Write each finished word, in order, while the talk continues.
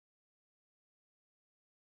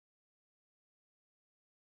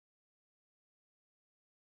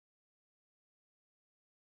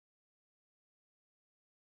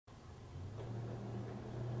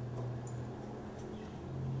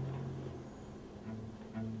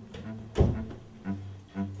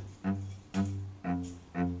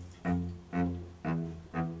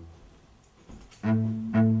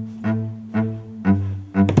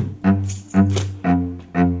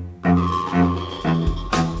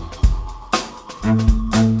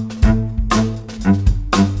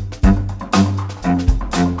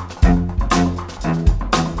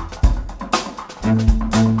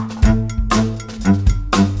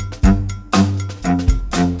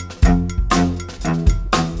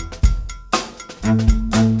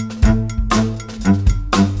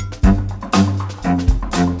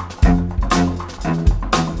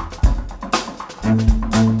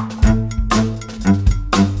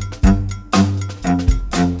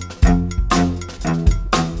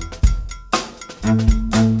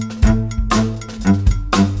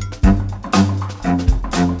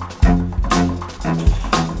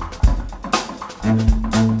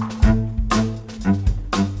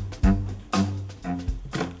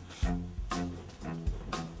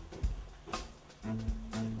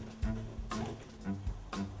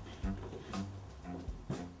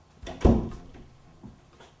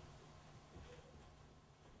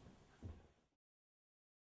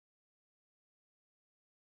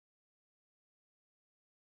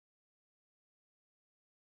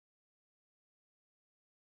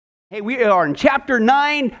Hey, we are in chapter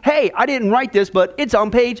 9. Hey, I didn't write this, but it's on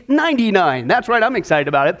page 99. That's right, I'm excited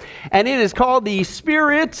about it. And it is called the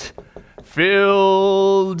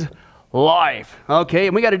Spirit-Filled Life. Okay,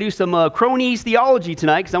 and we got to do some cronies theology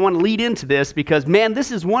tonight because I want to lead into this because, man,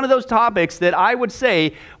 this is one of those topics that I would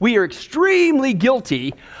say we are extremely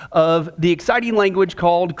guilty of the exciting language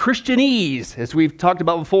called Christianese, as we've talked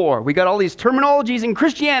about before. We got all these terminologies in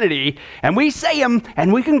Christianity, and we say them,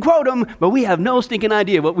 and we can quote them, but we have no stinking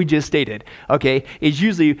idea what we just stated, okay? It's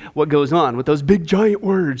usually what goes on with those big giant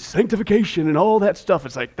words, sanctification and all that stuff.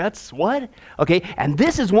 It's like, that's what? Okay, and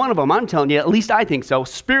this is one of them, I'm telling you, at least I think so.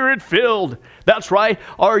 Spirit-filled. That's right.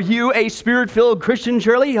 Are you a Spirit-filled Christian,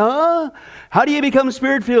 Shirley? Huh? How do you become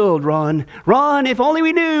Spirit-filled, Ron? Ron, if only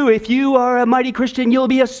we knew, if you are a mighty Christian, you'll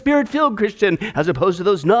be a Spirit-filled Christian, as opposed to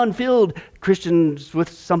those non-filled Christians with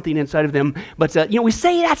something inside of them. But, we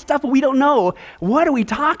say that stuff, but we don't know. What are we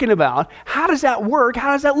talking about? How does that work?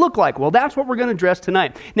 How does that look like? Well, that's what we're going to address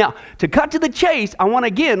tonight. Now, to cut to the chase, I want to,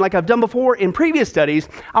 again, like I've done before in previous studies,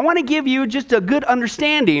 I want to give you just a good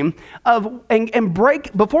understanding of, and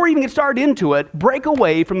break, before we even get started into it, break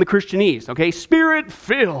away from the Christianese, okay?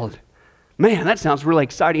 Spirit-filled. Man, that sounds really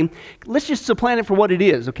exciting. Let's just supplant it for what it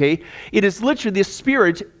is, okay? It is literally this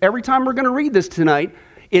spirit, every time we're going to read this tonight,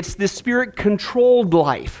 it's this spirit-controlled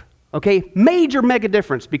life, okay? Major mega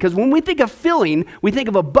difference, because when we think of filling, we think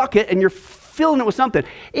of a bucket and you're filling it with something.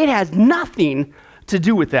 It has nothing to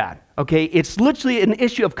do with that, okay? It's literally an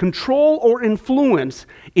issue of control or influence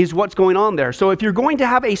is what's going on there. So if you're going to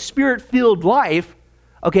have a spirit-filled life,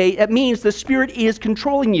 okay, that means the Spirit is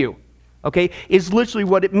controlling you. Okay, is literally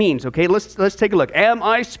what it means. Okay, let's take a look. Am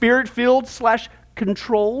I Spirit-filled /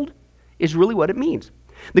 controlled? Is really what it means.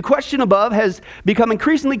 The question above has become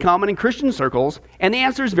increasingly common in Christian circles, and the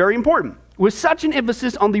answer is very important. With such an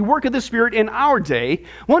emphasis on the work of the Spirit in our day,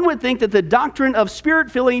 one would think that the doctrine of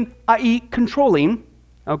Spirit-filling, i.e. controlling,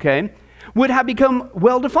 okay, would have become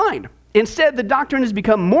well-defined. Instead, the doctrine has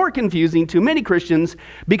become more confusing to many Christians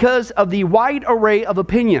because of the wide array of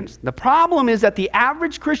opinions. The problem is that the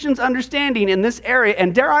average Christian's understanding in this area,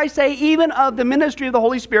 and dare I say even of the ministry of the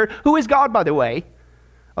Holy Spirit, who is God, by the way,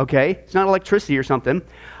 okay, it's not electricity or something,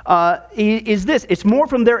 is this. It's more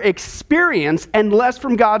from their experience and less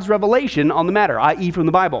from God's revelation on the matter, i.e. from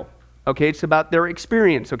the Bible. Okay, it's about their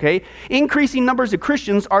experience, okay? Increasing numbers of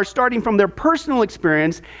Christians are starting from their personal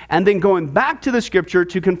experience and then going back to the Scripture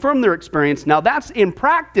to confirm their experience. Now, that's in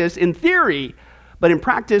practice, in theory, but in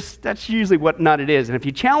practice, that's usually what not it is. And if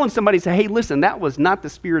you challenge somebody and say, hey, listen, that was not the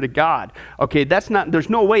Spirit of God, okay, there's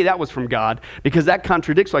no way that was from God because that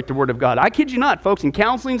contradicts like the Word of God. I kid you not, folks, in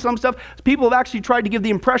counseling, some stuff, people have actually tried to give the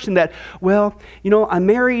impression that, well, I'm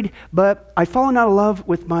married, but I've fallen out of love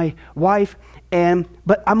with my wife,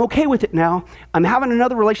 but I'm okay with it now. I'm having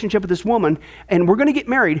another relationship with this woman, and we're going to get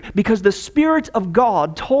married because the Spirit of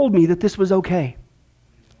God told me that this was okay.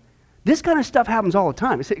 This kind of stuff happens all the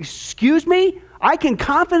time. I say, excuse me? I can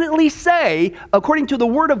confidently say, according to the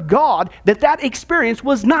Word of God, that experience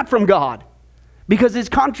was not from God because it's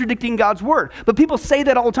contradicting God's Word. But people say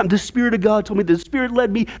that all the time. The Spirit of God told me, the Spirit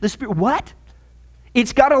led me, the Spirit, what?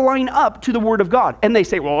 It's got to line up to the Word of God. And they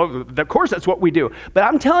say, well, of course that's what we do. But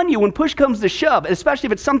I'm telling you, when push comes to shove, especially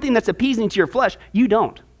if it's something that's appeasing to your flesh, you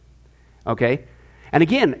don't. Okay? And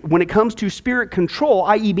again, when it comes to spirit control,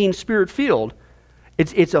 i.e. being Spirit-filled,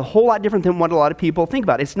 it's a whole lot different than what a lot of people think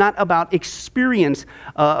about. It's not about experience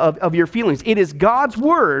of your feelings. It is God's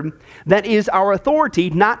Word that is our authority,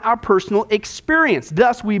 not our personal experience.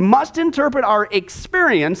 Thus, we must interpret our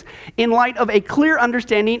experience in light of a clear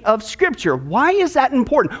understanding of Scripture. Why is that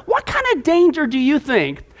important? What kind of danger do you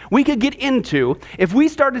think we could get into if we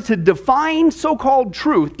started to define so-called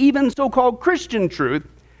truth, even so-called Christian truth,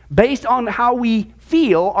 based on how we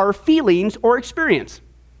feel, our feelings, or experience?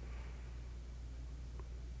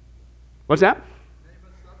 What's that?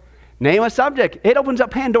 Name a subject. It opens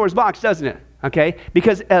up Pandora's box, doesn't it? Okay?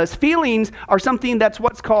 Because feelings are something that's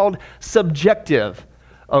what's called subjective.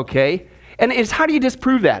 Okay? And it's how do you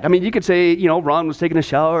disprove that? I mean, you could say, Ron was taking a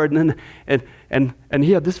shower and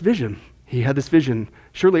he had this vision. He had this vision.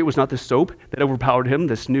 Surely it was not the soap that overpowered him,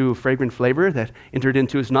 this new fragrant flavor that entered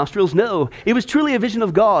into his nostrils. No, it was truly a vision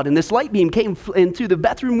of God. And this light beam came into the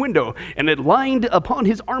bathroom window and it lined upon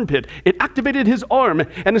his armpit. It activated his arm.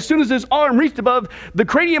 And as soon as his arm reached above the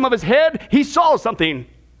cranium of his head, he saw something.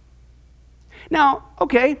 Now,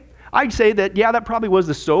 okay, I'd say that, yeah, that probably was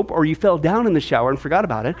the soap, or you fell down in the shower and forgot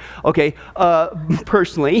about it. Okay,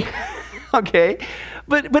 personally, okay.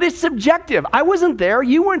 But it's subjective. I wasn't there.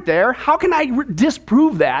 You weren't there. How can I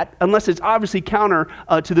disprove that unless it's obviously counter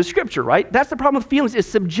to the Scripture, right? That's the problem with feelings. It's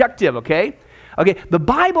subjective, okay? Okay, the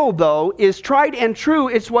Bible, though, is tried and true.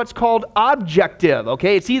 It's what's called objective,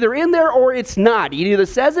 okay? It's either in there or it's not. It either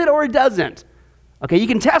says it or it doesn't. Okay, you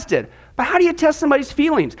can test it. But how do you test somebody's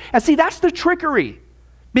feelings? And see, that's the trickery.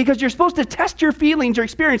 Because you're supposed to test your feelings, your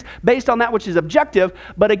experience, based on that which is objective.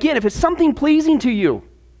 But again, if it's something pleasing to you,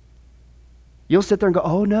 you'll sit there and go,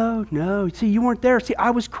 oh, no. See, you weren't there. See,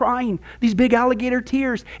 I was crying. These big alligator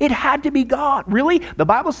tears. It had to be God. Really? The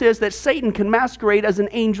Bible says that Satan can masquerade as an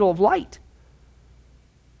angel of light.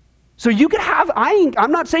 So you could have,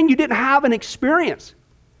 I'm not saying you didn't have an experience,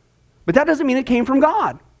 but that doesn't mean it came from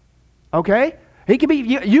God. Okay? It could be,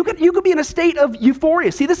 you could be in a state of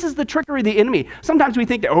euphoria. See, this is the trickery of the enemy. Sometimes we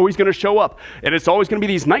think that, oh, he's going to show up, and it's always going to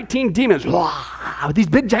be these 19 demons with these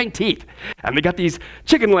big giant teeth, and they got these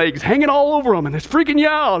chicken legs hanging all over them, and they're freaking you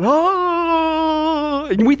out. Oh!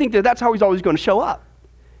 And we think that that's how he's always going to show up.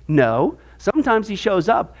 No, sometimes he shows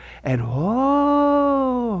up, and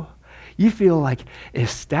you feel like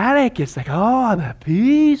ecstatic. It's like, oh, I'm at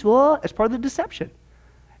peace. What? It's part of the deception.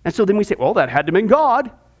 And so then we say, well, that had to have been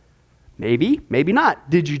God. Maybe, maybe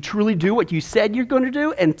not. Did you truly do what you said you're going to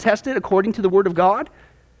do and test it according to the Word of God?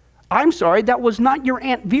 I'm sorry, that was not your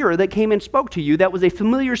Aunt Vera that came and spoke to you. That was a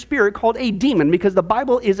familiar spirit called a demon, because the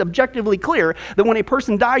Bible is objectively clear that when a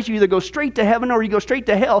person dies, you either go straight to heaven or you go straight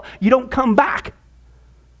to hell. You don't come back.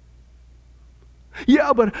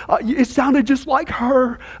 Yeah, but it sounded just like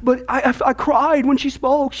her, but I cried when she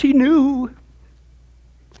spoke. She knew.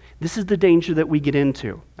 This is the danger that we get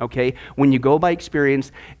into, okay, when you go by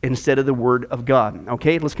experience instead of the Word of God,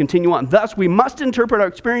 okay? Let's continue on. Thus, we must interpret our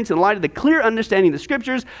experience in light of the clear understanding of the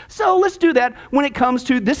Scriptures. So let's do that when it comes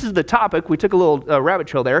to, this is the topic, we took a little rabbit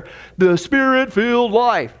trail there, the Spirit-filled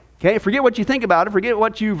life. Okay, forget what you think about it. Forget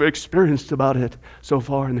what you've experienced about it so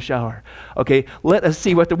far in the shower. Okay, let us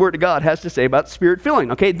see what the Word of God has to say about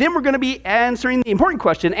Spirit-filling. Okay, then we're going to be answering the important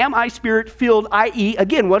question, am I Spirit-filled, i.e.,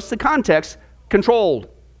 again, what's the context? Controlled.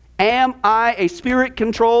 Am I a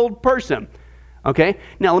Spirit-controlled person? Okay,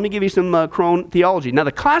 now let me give you some crone theology. Now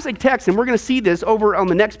the classic text, and we're going to see this over on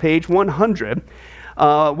the next page, 100.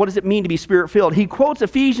 What does it mean to be Spirit-filled? He quotes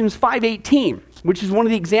Ephesians 5:18, which is one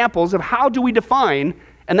of the examples of how do we define.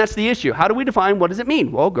 And that's the issue. How do we define what does it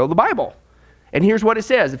mean? Well, go to the Bible. And here's what it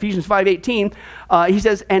says. Ephesians 5:18, he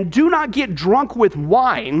says, and do not get drunk with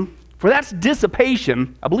wine, for that's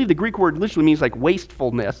dissipation. I believe the Greek word literally means like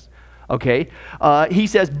wastefulness. Okay. He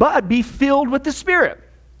says, but be filled with the Spirit.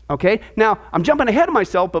 Okay. Now, I'm jumping ahead of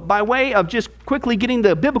myself, but by way of just quickly getting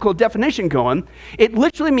the biblical definition going, it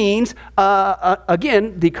literally means,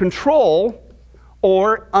 again, the control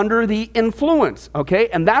or under the influence, okay?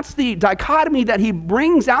 And that's the dichotomy that he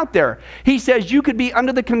brings out there. He says you could be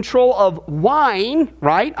under the control of wine,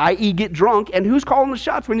 right? I.e. get drunk. And who's calling the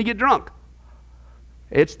shots when you get drunk?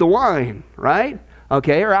 It's the wine, right?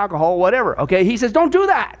 Okay, or alcohol, whatever. Okay, he says don't do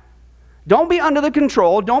that. Don't be under the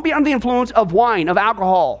control. Don't be under the influence of wine, of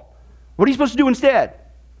alcohol. What are you supposed to do instead?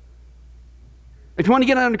 If you want to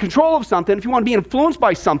get under control of something, if you want to be influenced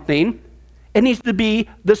by something, it needs to be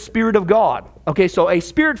the Spirit of God. Okay, so a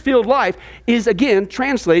Spirit-filled life is, again,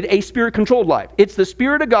 translated a Spirit-controlled life. It's the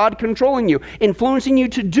Spirit of God controlling you, influencing you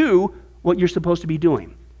to do what you're supposed to be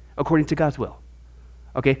doing, according to God's will.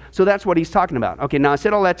 Okay, so that's what he's talking about. Okay, now I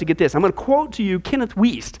said all that to get this. I'm going to quote to you Kenneth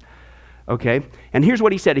Wiest. Okay, and here's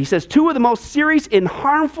what he said. He says, two of the most serious and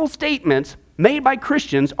harmful statements made by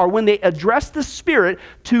Christians are when they address the Spirit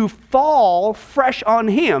to fall fresh on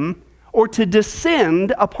him or to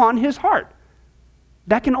descend upon his heart.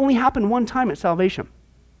 That can only happen one time at salvation.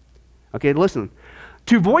 Okay, listen.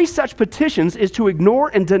 To voice such petitions is to ignore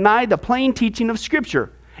and deny the plain teaching of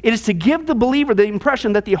Scripture. It is to give the believer the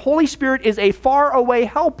impression that the Holy Spirit is a faraway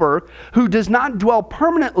helper who does not dwell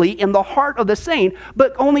permanently in the heart of the saint,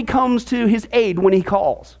 but only comes to his aid when he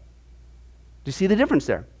calls. Do you see the difference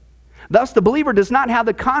there? Thus, the believer does not have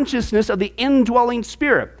the consciousness of the indwelling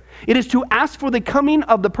Spirit. It is to ask for the coming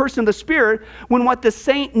of the person of the Spirit when what the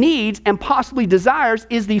saint needs and possibly desires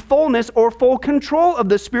is the fullness or full control of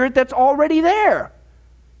the Spirit that's already there.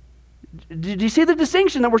 Did you see the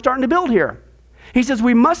distinction that we're starting to build here? He says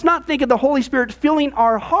we must not think of the Holy Spirit filling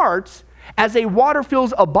our hearts as a water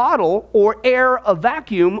fills a bottle or air a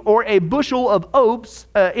vacuum or a bushel of oats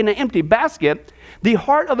in an empty basket. The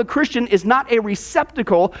heart of a Christian is not a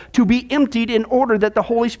receptacle to be emptied in order that the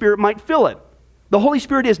Holy Spirit might fill it. The Holy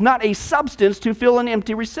Spirit is not a substance to fill an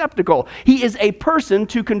empty receptacle. He is a person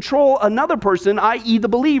to control another person, i.e. the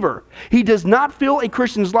believer. He does not fill a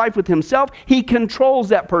Christian's life with himself. He controls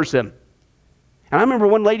that person. And I remember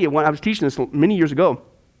one lady, when I was teaching this many years ago,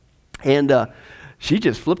 and she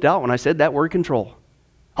just flipped out when I said that word control.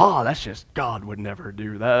 Oh, that's just, God would never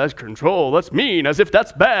do that. That's control. That's mean, as if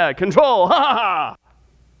that's bad. Control. Ha ha ha.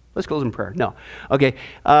 Let's close in prayer. No. Okay.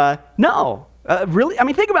 No. Really? I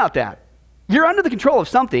mean, think about that. You're under the control of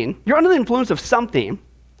something. You're under the influence of something,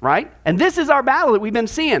 right? And this is our battle that we've been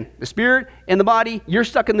seeing. The spirit and the body. You're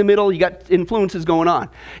stuck in the middle. You got influences going on.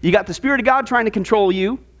 You got the Spirit of God trying to control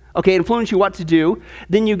you. Okay, influence you what to do.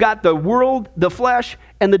 Then you got the world, the flesh,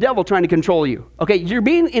 and the devil trying to control you. Okay, you're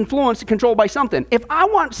being influenced and controlled by something. If I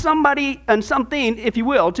want somebody and something, if you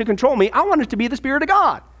will, to control me, I want it to be the Spirit of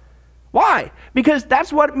God. Why? Because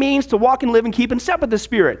that's what it means to walk and live and keep in step with the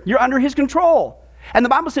Spirit. You're under His control. And the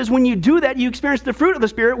Bible says when you do that, you experience the fruit of the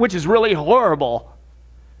Spirit, which is really horrible.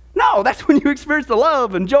 No, that's when you experience the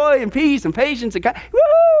love and joy and peace and patience and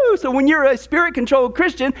woo! So when you're a Spirit-controlled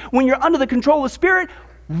Christian, when you're under the control of the Spirit,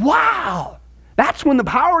 wow, that's when the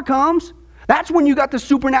power comes. That's when you got the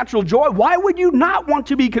supernatural joy. Why would you not want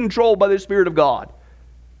to be controlled by the Spirit of God?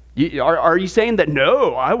 Are you saying that,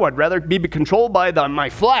 no, I would rather be controlled by my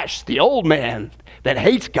flesh, the old man that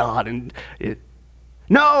hates God?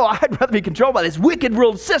 No, I'd rather be controlled by this wicked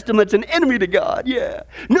world system that's an enemy to God. Yeah.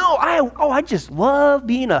 No, I just love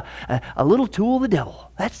being a little tool of the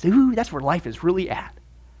devil. That's where life is really at.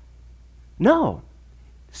 No.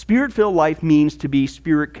 Spirit-filled life means to be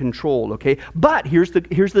Spirit-controlled, okay? But here's the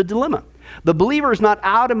dilemma. The believer is not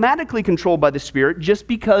automatically controlled by the Spirit just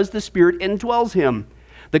because the Spirit indwells him.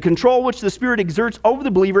 The control which the Spirit exerts over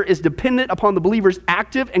the believer is dependent upon the believer's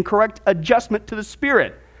active and correct adjustment to the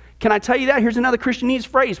Spirit. Can I tell you that? Here's another Christianese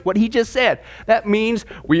phrase, what he just said. That means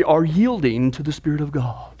we are yielding to the Spirit of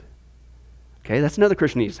God. Okay, that's another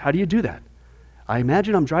Christianese. How do you do that? I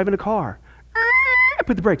imagine I'm driving a car. I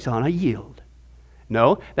put the brakes on, I yield.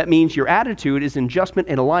 No, that means your attitude is in adjustment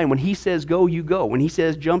and align. When he says go, you go. When he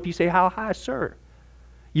says jump, you say, how high, sir?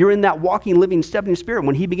 You're in that walking, living, stepping Spirit.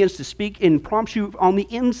 When he begins to speak and prompts you on the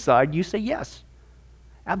inside, you say yes.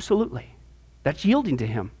 Absolutely. That's yielding to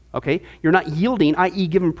him. Okay? You're not yielding, i.e.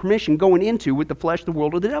 giving permission, going into with the flesh, the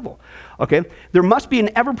world, or the devil. Okay? There must be an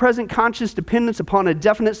ever-present conscious dependence upon a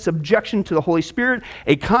definite subjection to the Holy Spirit,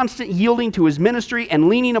 a constant yielding to his ministry, and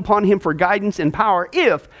leaning upon him for guidance and power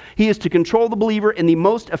if he is to control the believer in the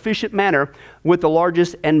most efficient manner with the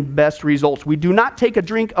largest and best results. We do not take a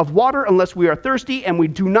drink of water unless we are thirsty, and we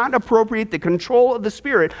do not appropriate the control of the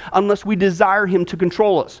Spirit unless we desire him to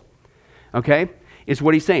control us. Okay? Is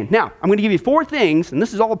what he's saying. Now, I'm going to give you 4 things, and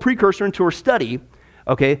this is all a precursor into our study,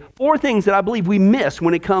 okay? 4 things that I believe we miss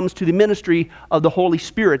when it comes to the ministry of the Holy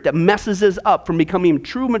Spirit that messes us up from becoming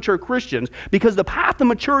true mature Christians, because the path to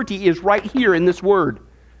maturity is right here in this word,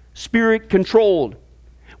 Spirit controlled.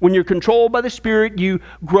 When you're controlled by the Spirit, you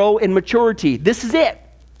grow in maturity. This is it,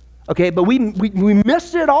 okay? But we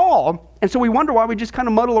miss it all, and so we wonder why we just kind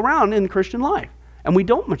of muddle around in the Christian life. And we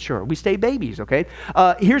don't mature. We stay babies, okay?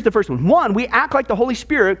 Here's the first one. 1, we act like the Holy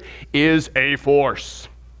Spirit is a force.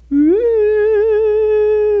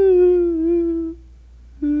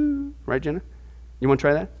 Right, Jenna? You want to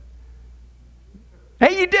try that?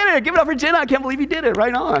 Hey, you did it. Give it up for Jenna. I can't believe you did it.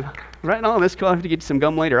 Right on. Right on. Let's go. I have to get some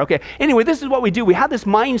gum later. Okay. Anyway, this is what we do. We have this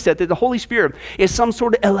mindset that the Holy Spirit is some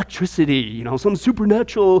sort of electricity, some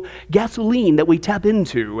supernatural gasoline that we tap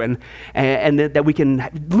into and that we can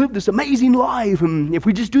live this amazing life. And if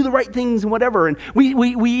we just do the right things and whatever. And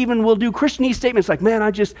we even will do Christianese statements like, man,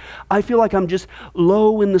 I feel like I'm just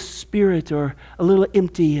low in the spirit or a little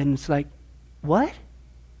empty. And it's like, what?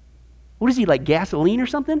 What is he, like gasoline or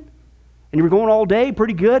something? And you were going all day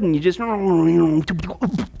pretty good, and you just started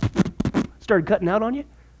cutting out on you?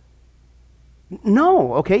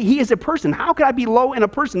 No, okay? He is a person. How could I be low in a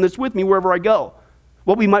person that's with me wherever I go?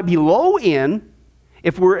 What we might be low in,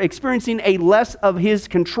 if we're experiencing a less of his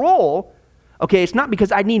control, okay, it's not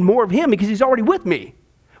because I need more of him, because he's already with me.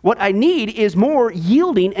 What I need is more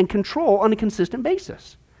yielding and control on a consistent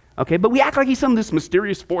basis. Okay, but we act like he's some of this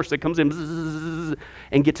mysterious force that comes in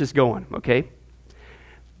and gets us going, okay?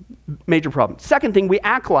 Major problem. Second thing we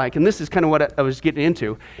act like, and this is kind of what I was getting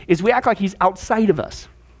into, is we act like he's outside of us.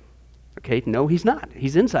 Okay, no, he's not.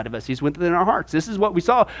 He's inside of us. He's within our hearts. This is what we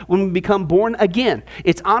saw when we become born again.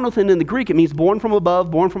 It's anothen in the Greek. It means born from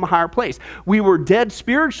above, born from a higher place. We were dead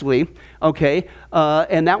spiritually, okay,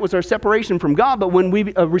 and that was our separation from God. But when we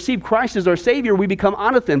receive Christ as our Savior, we become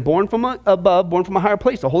anothen, born from above, born from a higher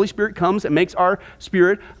place. The Holy Spirit comes and makes our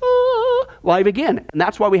spirit live again. And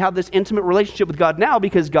that's why we have this intimate relationship with God now,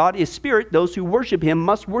 because God is spirit. Those who worship him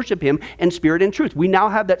must worship him in spirit and truth. We now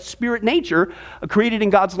have that spirit nature created in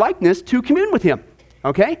God's likeness to commune with him,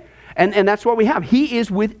 okay? And that's what we have. He is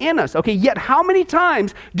within us, okay? Yet how many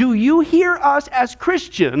times do you hear us as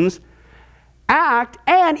Christians act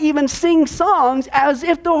and even sing songs as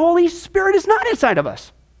if the Holy Spirit is not inside of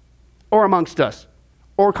us? or amongst us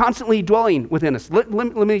or constantly dwelling within us? Let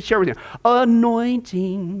me share with you.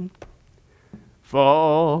 Anointing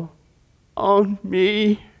fall on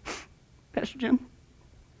me. Pastor Jim?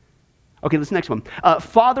 Okay, this next one.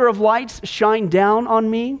 Father of lights, shine down on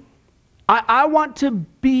me. I want to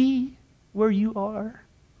be where you are,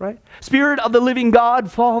 right? Spirit of the living God,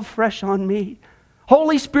 fall fresh on me.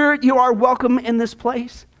 Holy Spirit, you are welcome in this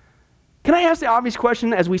place. Can I ask the obvious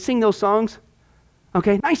question as we sing those songs?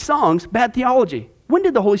 Okay, nice songs, bad theology. When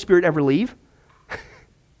did the Holy Spirit ever leave?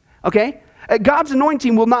 Okay, God's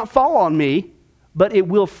anointing will not fall on me, but it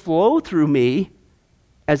will flow through me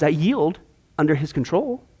as I yield under his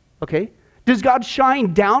control. Okay, does God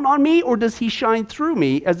shine down on me, or does he shine through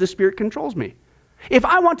me as the Spirit controls me? If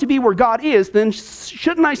I want to be where God is, then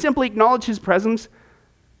shouldn't I simply acknowledge his presence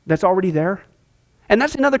that's already there? And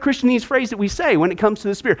that's another Christianese phrase that we say when it comes to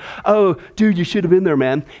the Spirit. Oh, dude, you should have been there,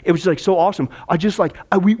 man. It was like so awesome.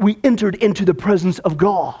 We entered into the presence of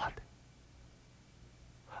God.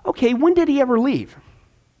 Okay, when did he ever leave?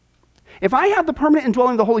 If I have the permanent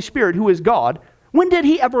indwelling of the Holy Spirit, who is God, when did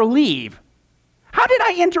he ever leave? How did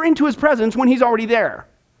I enter into his presence when he's already there?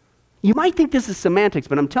 You might think this is semantics,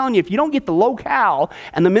 but I'm telling you, if you don't get the locale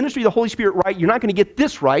and the ministry of the Holy Spirit right, you're not going to get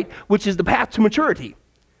this right, which is the path to maturity.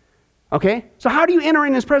 Okay? So how do you enter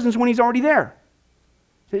in his presence when he's already there?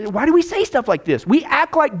 Why do we say stuff like this? We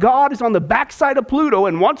act like God is on the backside of Pluto,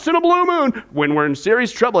 and once in a blue moon, when we're in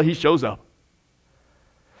serious trouble, he shows up.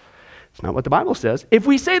 It's not what the Bible says. If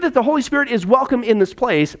we say that the Holy Spirit is welcome in this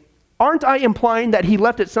place, aren't I implying that he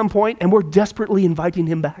left at some point and we're desperately inviting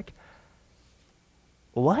him back?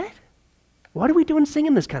 What? What are we doing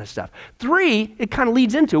singing this kind of stuff? 3, it kind of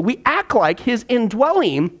leads into, we act like his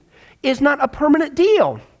indwelling is not a permanent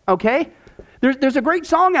deal, okay? There's a great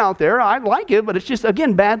song out there. I like it, but it's just,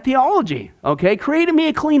 again, bad theology, okay? Create in me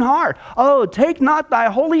a clean heart. Oh, take not thy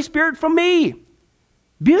Holy Spirit from me.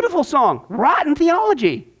 Beautiful song, rotten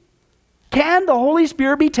theology. Can the Holy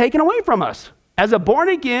Spirit be taken away from us as a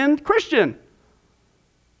born-again Christian?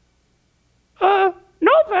 No,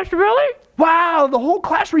 Pastor Billy. Wow, the whole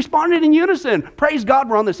class responded in unison. Praise God,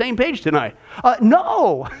 we're on the same page tonight.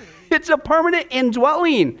 No, it's a permanent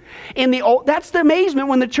indwelling. That's the amazement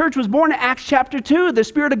when the church was born in Acts chapter 2. The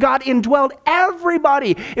Spirit of God indwelled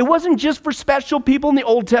everybody. It wasn't just for special people in the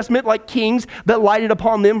Old Testament like kings that lighted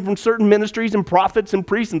upon them from certain ministries and prophets and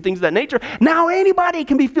priests and things of that nature. Now anybody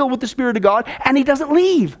can be filled with the Spirit of God, and he doesn't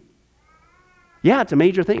leave. Yeah, it's a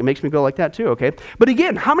major thing. It makes me go like that too, okay? But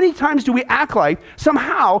again, how many times do we act like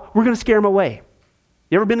somehow we're going to scare them away?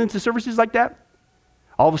 You ever been into services like that?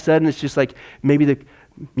 All of a sudden, it's just like maybe the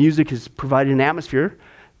music has provided an atmosphere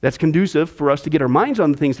that's conducive for us to get our minds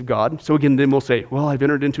on the things of God. So again, then we'll say, well, I've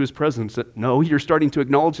entered into his presence. No, you're starting to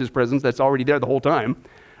acknowledge his presence that's already there the whole time,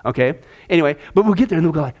 okay? Anyway, but we'll get there and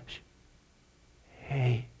we'll go like, shh.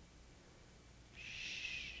 Hey,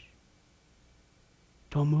 shh.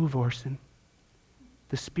 Don't move, Orson.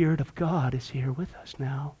 The Spirit of God is here with us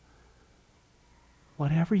now.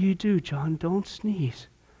 Whatever you do, John, don't sneeze.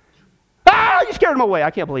 Ah, you scared him away.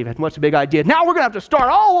 I can't believe it. What's the big idea? Now we're going to have to start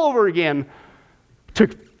all over again.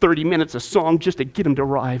 Took 30 minutes of song just to get him to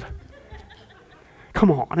arrive.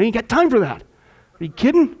 Come on, I ain't got time for that. Are you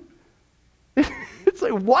kidding? It's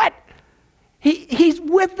like, what? He's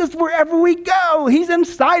with us wherever we go. He's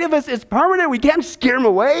inside of us. It's permanent. We can't scare him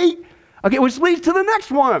away. Okay, which leads to the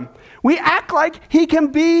next one. We act like he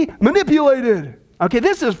can be manipulated. Okay,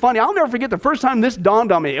 this is funny. I'll never forget the first time this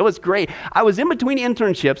dawned on me. It was great. I was in between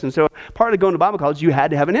internships, and so part of going to Bible college, you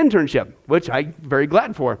had to have an internship, which I'm very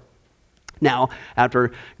glad for. Now,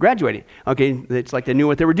 after graduating, okay, it's like they knew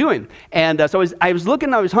what they were doing. And so I was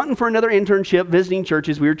hunting for another internship, visiting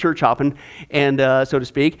churches. We were church hopping, and so to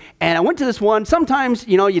speak. And I went to this one. Sometimes,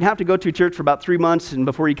 you'd have to go to a church for about 3 months and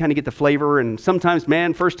before you kind of get the flavor. And sometimes,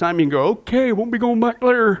 man, first time you can go, okay, won't be going back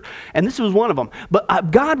there. And this was one of them. But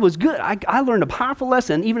God was good. I learned a powerful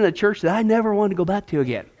lesson, even in a church that I never wanted to go back to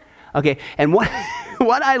again. Okay, and what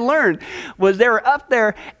I learned was they were up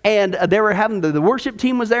there and they were having, the worship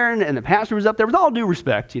team was there and the pastor was up there with all due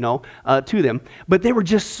respect, to them. But they were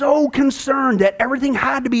just so concerned that everything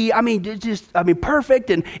had to be,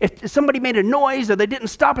 perfect. And if somebody made a noise or they didn't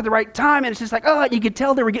stop at the right time, and it's just like, you could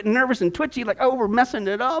tell they were getting nervous and twitchy, like, we're messing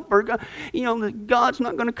it up, or, God's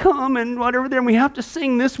not going to come and whatever. Then we have to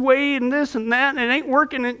sing this way and this and that, and it ain't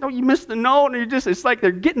working. And you missed the note, and it's like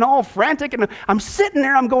they're getting all frantic. And I'm sitting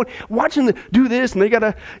there, I'm going, watching them do this, and they got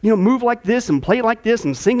to, move like this and play like this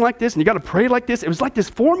and sing like this, and you got to pray like this. It was like this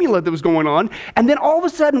formula that was going on. And then all of a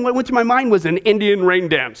sudden, what went through my mind was an Indian rain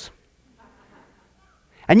dance.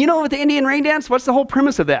 And with the Indian rain dance, what's the whole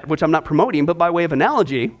premise of that? Which I'm not promoting, but by way of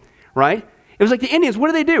analogy, right? It was like the Indians. What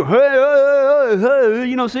do they do? Hey, hey,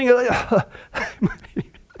 you know, singing.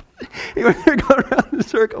 Anyway, they're going around in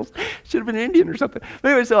circles. Should have been an Indian or something. But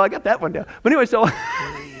anyway, so I got that one down. But anyway, so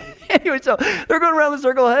they're going around the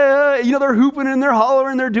circle. Hey, hey, you know, they're hooping and they're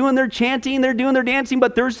hollering, they're doing their chanting, they're doing their dancing,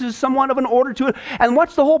 but there's somewhat of an order to it. And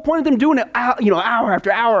what's the whole point of them doing it? Hour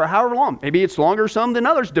after hour, however long. Maybe it's longer some than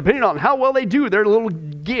others, depending on how well they do their little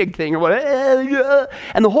gig thing or whatever.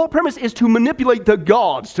 And the whole premise is to manipulate the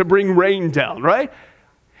gods to bring rain down, right?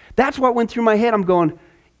 That's what went through my head. I'm going,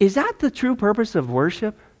 is that the true purpose of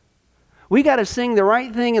worship? We got to sing the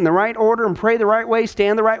right thing in the right order and pray the right way,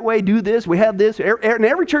 stand the right way, do this, we have this. And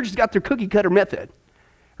every church has got their cookie cutter method,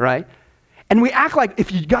 right? And we act like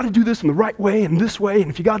if you got to do this in the right way and this way, and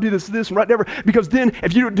if you got to do this and whatever, because then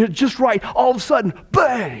if you do it just right, all of a sudden,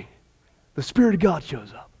 bang, the Spirit of God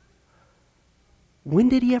shows up. When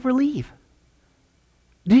did he ever leave?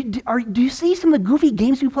 Do you see some of the goofy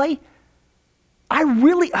games we play?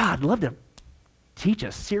 I'd love to teach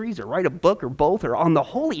a series or write a book or both or on the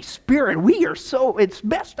Holy Spirit. It's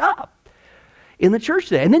messed up in the church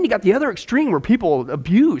today. And then you got the other extreme where people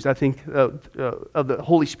abuse, I think, of the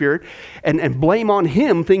Holy Spirit and blame on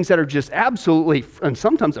him things that are just absolutely, and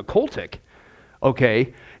sometimes occultic,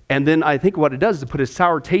 okay? And then I think what it does is it put a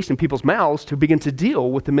sour taste in people's mouths to begin to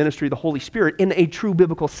deal with the ministry of the Holy Spirit in a true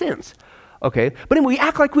biblical sense. Okay, but then we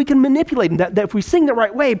act like we can manipulate him, that if we sing the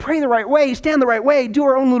right way, pray the right way, stand the right way, do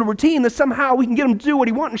our own little routine, that somehow we can get him to do what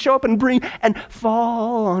he wants and show up and bring and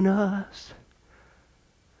fall on us.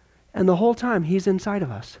 And the whole time, he's inside of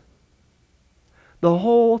us. The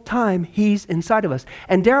whole time, he's inside of us.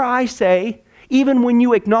 And dare I say, even when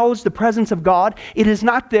you acknowledge the presence of God, it is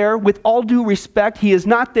not there with all due respect. He is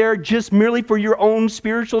not there just merely for your own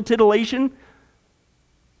spiritual titillation.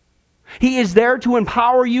 He is there to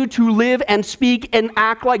empower you to live and speak and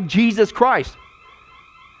act like Jesus Christ.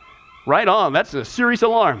 Right on. That's a serious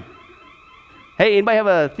alarm. Hey, anybody have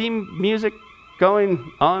a theme music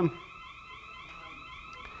going on?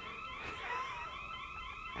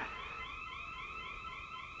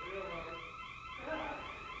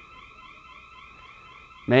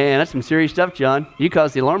 Man, that's some serious stuff, John. You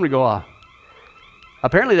caused the alarm to go off.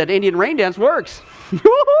 Apparently that Indian rain dance works.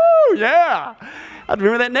 Woo-hoo, yeah. I'll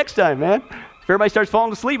remember that next time, man. If everybody starts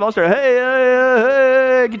falling asleep, I'll start,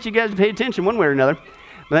 hey, get you guys to pay attention one way or another.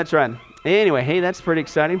 But that's right. Anyway, hey, that's pretty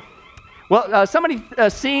exciting. Well, somebody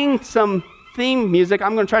sing some theme music.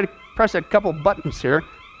 I'm going to try to press a couple buttons here.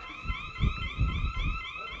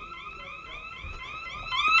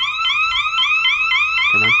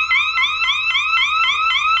 Come on.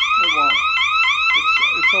 It won't.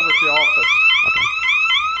 It's over at the office. Okay.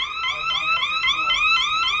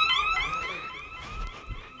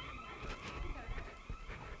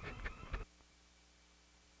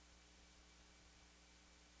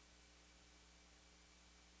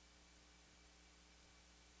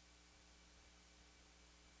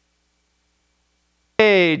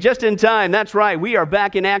 Hey, just in time. That's right. We are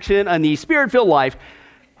back in action on the Spirit-filled life.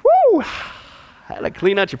 Woo! Had to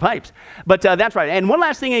clean out your pipes. But that's right. And one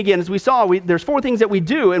last thing again, as we saw, there's 4 things that we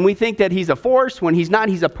do, and we think that he's a force. When he's not,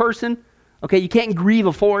 he's a person. Okay, you can't grieve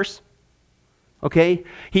a force. Okay,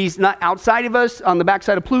 he's not outside of us on the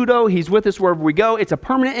backside of Pluto. He's with us wherever we go. It's a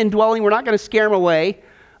permanent indwelling. We're not going to scare him away.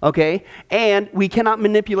 Okay, and we cannot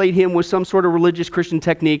manipulate him with some sort of religious Christian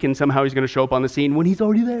technique and somehow he's going to show up on the scene when he's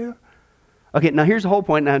already there. Okay, now here's the whole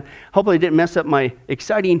point, and hopefully I didn't mess up my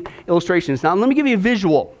exciting illustrations. Now let me give you a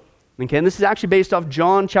visual, okay, and this is actually based off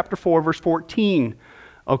John chapter 4, verse 14,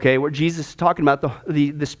 okay, where Jesus is talking about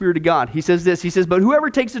the Spirit of God. He says this, he says, but whoever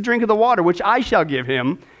takes a drink of the water, which I shall give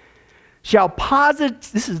him,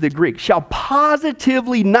 this is the Greek, shall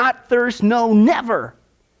positively not thirst, no, never.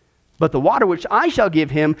 But the water which I shall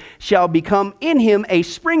give him shall become in him a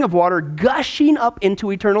spring of water gushing up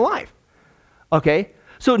into eternal life. Okay?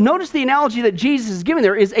 So notice the analogy that Jesus is giving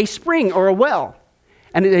there is a spring or a well.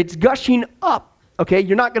 And it's gushing up. Okay?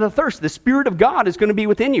 You're not going to thirst. The Spirit of God is going to be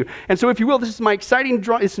within you. And so if you will, this is my exciting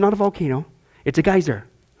draw. It's not a volcano. It's a geyser.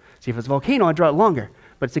 See, if it's a volcano, I'd draw it longer.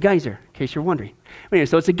 But it's a geyser, in case you're wondering. Anyway,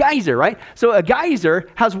 so it's a geyser, right? So a geyser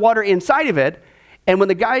has water inside of it. And when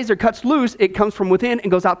the geyser cuts loose, it comes from within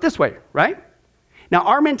and goes out this way, right? Now,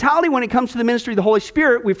 our mentality when it comes to the ministry of the Holy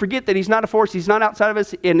Spirit, we forget that he's not a force, he's not outside of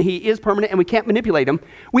us, and he is permanent, and we can't manipulate him.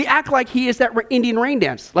 We act like he is that Indian rain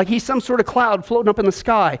dance, like he's some sort of cloud floating up in the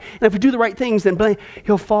sky. And if we do the right things, then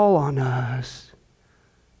he'll fall on us.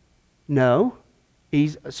 No,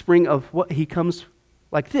 he's a spring of what he comes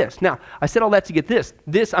like this. Now, I said all that to get this.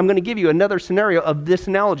 I'm going to give you another scenario of this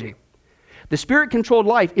analogy. The Spirit-controlled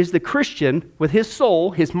life is the Christian with his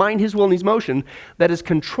soul, his mind, his will, and his motion that is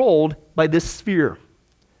controlled by this sphere.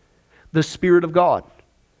 the Spirit of God.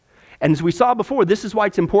 And as we saw before, this is why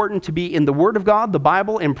it's important to be in the Word of God, the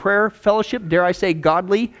Bible, and prayer, fellowship, dare I say,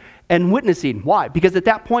 godly, and witnessing. Why? Because at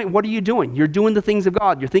that point, what are you doing? You're doing the things of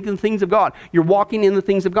God. You're thinking the things of God. You're walking in the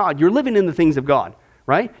things of God. You're living in the things of God,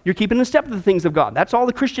 right? You're keeping in step with the things of God. That's all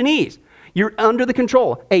the Christianese. You're under the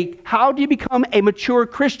control. How do you become a mature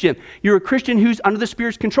Christian? You're a Christian who's under the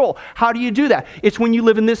Spirit's control. How do you do that? It's when you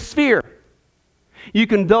live in this sphere. You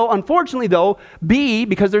can, though, unfortunately, though,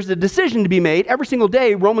 because there's a decision to be made every single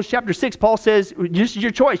day. Romans chapter 6, Paul says, this is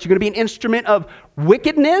your choice. You're going to be an instrument of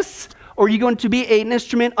wickedness, or you're going to be an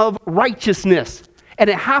instrument of righteousness. And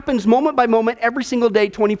it happens moment by moment, every single day,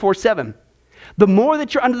 24/7. The more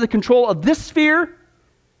that you're under the control of this sphere,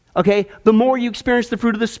 okay, the more you experience the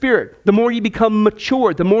fruit of the Spirit, the more you become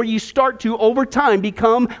mature, the more you start to, over time,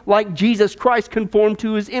 become like Jesus Christ, conformed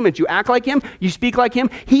to His image. You act like Him, you speak like Him.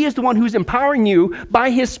 He is the one who's empowering you by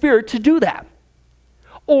His Spirit to do that.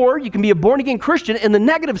 Or you can be a born-again Christian in the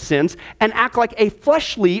negative sense and act like a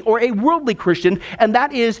fleshly or a worldly Christian, and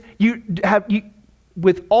that is,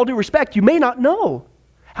 with all due respect, you may not know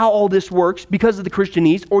how all this works because of the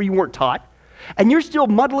Christianese, or you weren't taught, and you're still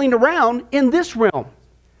muddling around in this realm.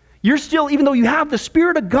 You're still, even though you have the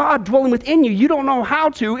Spirit of God dwelling within you, you don't know how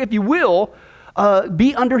to, if you will,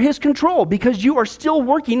 be under His control because you are still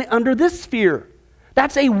working under this sphere.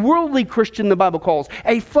 That's a worldly Christian, the Bible calls,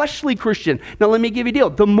 a fleshly Christian. Now, let me give you a deal.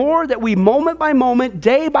 The more that we, moment by moment,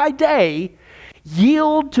 day by day,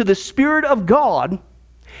 yield to the Spirit of God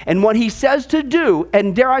and what He says to do,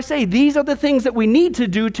 and dare I say, these are the things that we need to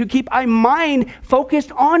do to keep our mind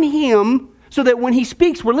focused on Him so that when He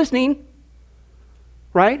speaks, we're listening.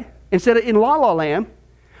 Right? Instead of in la-la land,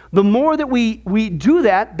 the more that we do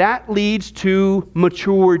that, that leads to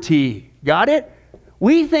maturity. Got it?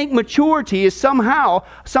 We think maturity is somehow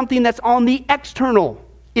something that's on the external.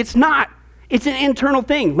 It's not. It's an internal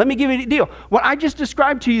thing. Let me give you a deal. What I just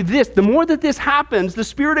described to you, the more that this happens, the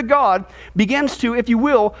Spirit of God begins to, if you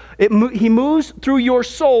will, He moves through your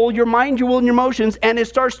soul, your mind, your will, and your emotions, and it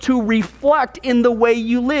starts to reflect in the way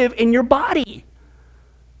you live in your body.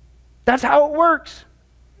 That's how it works.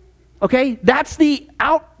 Okay, that's the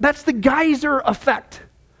geyser effect.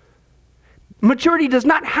 Maturity does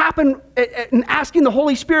not happen in asking the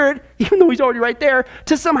Holy Spirit, even though He's already right there,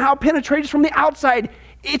 to somehow penetrate us from the outside.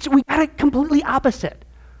 We got it completely opposite.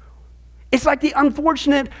 It's like the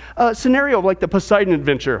unfortunate scenario of like the Poseidon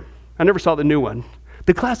adventure. I never saw the new one.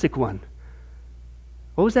 The classic one.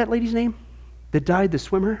 What was that lady's name that died, the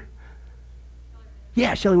swimmer?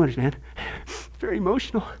 Yeah, Shelley Winters, man. Very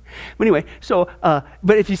emotional. But anyway,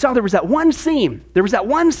 but if you saw, there was that one scene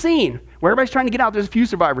where everybody's trying to get out. There's a few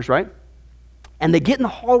survivors, right? And they get in the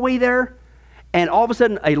hallway there, and all of a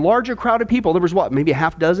sudden, a larger crowd of people, there was maybe a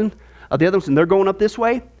half dozen of the others, and they're going up this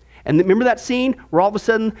way. And remember that scene where all of a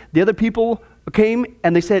sudden, the other people came,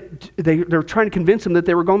 and they said, they're trying to convince them that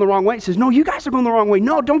they were going the wrong way. He says, no, you guys are going the wrong way.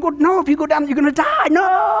 No, don't go. No, if you go down, you're going to die.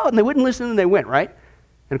 No. And they wouldn't listen, and they went, right?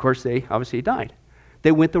 And of course, they obviously died.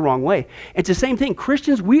 They went the wrong way. It's the same thing.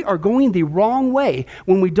 Christians, we are going the wrong way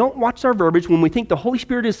when we don't watch our verbiage, when we think the Holy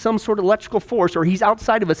Spirit is some sort of electrical force, or He's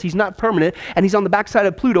outside of us, He's not permanent, and He's on the backside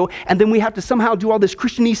of Pluto, and then we have to somehow do all this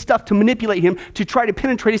Christianese stuff to manipulate Him to try to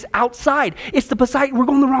penetrate us outside. It's the Poseidon. We're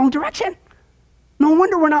going the wrong direction. No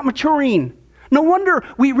wonder we're not maturing. No wonder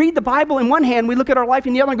we read the Bible in one hand, we look at our life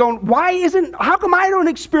in the other and going, how come I don't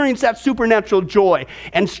experience that supernatural joy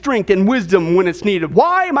and strength and wisdom when it's needed?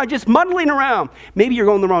 Why am I just muddling around? Maybe you're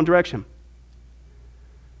going the wrong direction.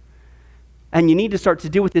 And you need to start to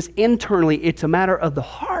deal with this internally. It's a matter of the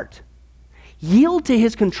heart. Yield to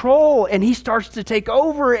His control, and He starts to take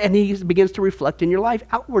over, and He begins to reflect in your life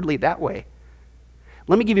outwardly that way.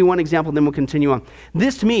 Let me give you one example, then we'll continue on.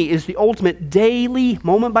 This, to me, is the ultimate daily,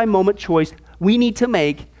 moment-by-moment choice we need to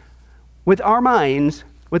make with our minds,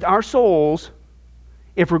 with our souls,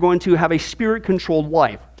 if we're going to have a Spirit-controlled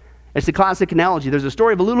life. It's a classic analogy. There's a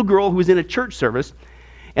story of a little girl who was in a church service,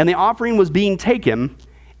 and the offering was being taken,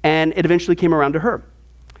 and it eventually came around to her.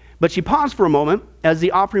 But she paused for a moment as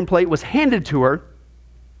the offering plate was handed to her,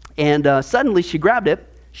 and suddenly she grabbed it,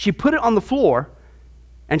 she put it on the floor,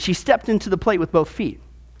 and she stepped into the plate with both feet.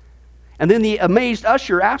 And then the amazed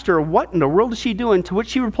usher asked her, what in the world is she doing? To which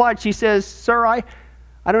she replied, she says, "Sir, I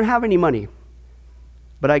don't have any money,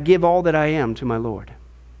 but I give all that I am to my Lord."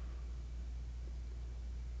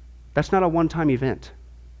 That's not a one-time event.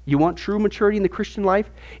 You want true maturity in the Christian life?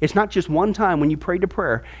 It's not just one time when you prayed a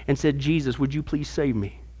prayer and said, "Jesus, would you please save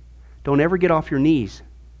me?" Don't ever get off your knees,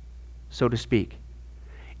 so to speak.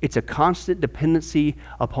 It's a constant dependency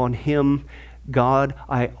upon Him. God,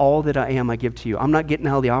 all that I am, I give to you. I'm not getting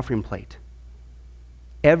out of the offering plate.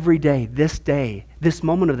 Every day, this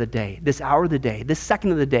moment of the day, this hour of the day, this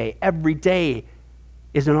second of the day, every day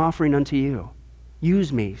is an offering unto you.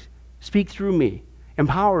 Use me. Speak through me.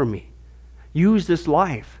 Empower me. Use this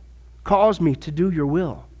life. Cause me to do your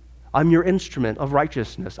will. I'm your instrument of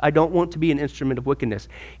righteousness. I don't want to be an instrument of wickedness.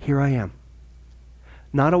 Here I am.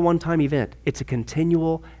 Not a one-time event. It's a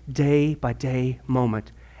continual day-by-day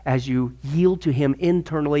moment. As you yield to him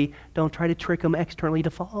internally, don't try to trick him externally to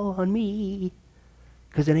fall on me,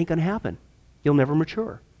 because it ain't going to happen. You'll never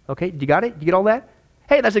mature. Okay, you got it? You get all that?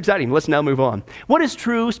 Hey, that's exciting. Let's now move on. What is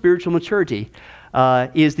true spiritual maturity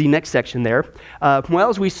is the next section there. Well,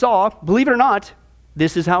 as we saw, believe it or not,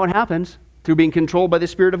 this is how it happens, through being controlled by the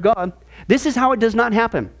Spirit of God. This is how it does not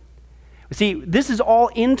happen. See, this is all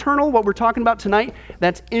internal, what we're talking about tonight.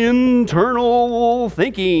 That's internal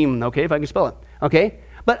thinking, okay, if I can spell it, okay?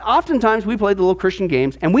 But oftentimes we play the little Christian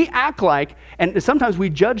games, and we act like, and sometimes we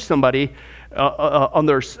judge somebody on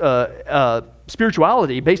their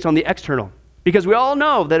spirituality based on the external. Because we all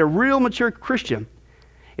know that a real mature Christian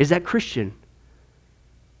is that Christian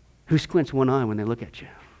who squints one eye when they look at you.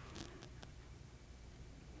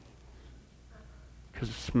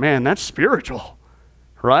 Because, man, that's spiritual,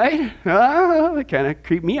 right? It kind of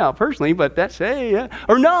creeped me out personally, but that's, hey, yeah.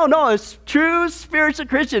 Or no, it's true spiritual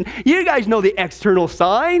Christian. You guys know the external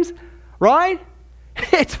signs, right?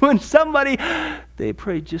 It's when somebody, they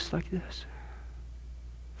pray just like this.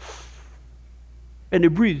 And they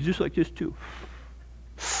breathe just like this too.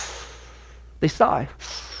 They sigh.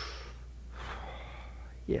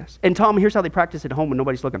 Yes. And Tom, here's how they practice at home when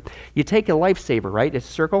nobody's looking. You take a lifesaver, right? It's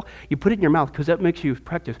a circle. You put it in your mouth because that makes you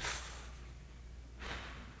practice.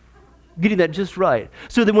 Getting that just right.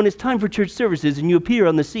 So that when it's time for church services and you appear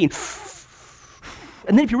on the scene,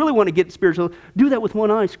 and then if you really want to get spiritual, do that with one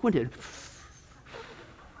eye squinted.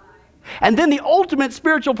 And then the ultimate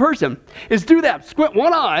spiritual person is do that. Squint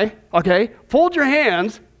one eye, okay? Fold your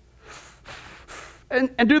hands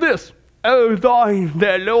and do this. Oh, thine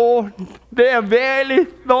the Lord, der verily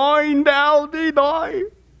thine thou thine.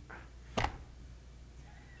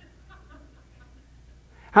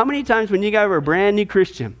 How many times when you guys were a brand new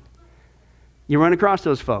Christian, you run across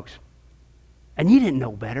those folks, and you didn't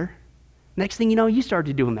know better. Next thing you know, you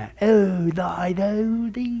started doing that. Oh, thy, thou,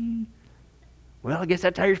 thee. Well, I guess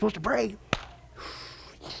that's how you're supposed to pray.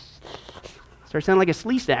 Starts sounding like a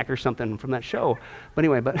slee stack or something from that show. But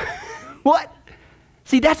anyway, what?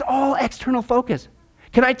 See, that's all external focus.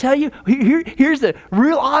 Can I tell you? Here's the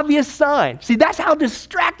real obvious sign. See, that's how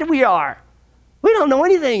distracted we are. We don't know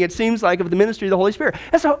anything, it seems like, of the ministry of the Holy Spirit.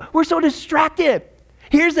 That's how we're so distracted.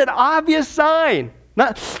 Here's an obvious sign.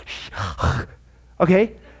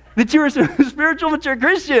 Okay? That you're a spiritual mature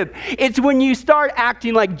Christian. It's when you start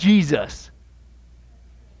acting like Jesus.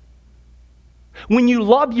 When you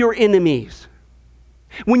love your enemies.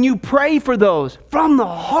 When you pray for those from the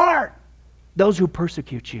heart, those who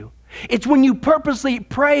persecute you. It's when you purposely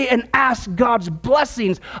pray and ask God's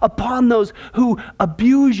blessings upon those who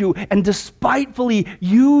abuse you and despitefully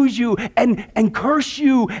use you and curse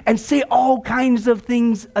you and say all kinds of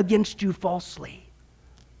things against you falsely.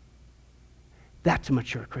 That's a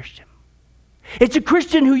mature Christian. It's a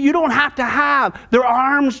Christian who you don't have to have their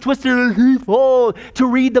arms twisted to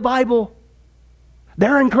read the Bible.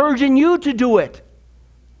 They're encouraging you to do it.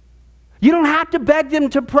 You don't have to beg them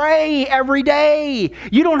to pray every day.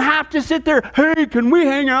 You don't have to sit there, hey, can we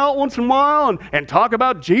hang out once in a while and talk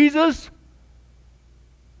about Jesus?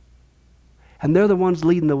 And they're the ones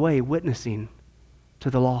leading the way, witnessing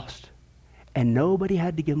to the lost. And nobody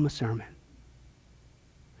had to give them a sermon.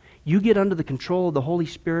 You get under the control of the Holy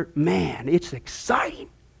Spirit, man, it's exciting.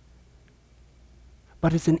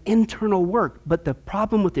 But it's an internal work. But the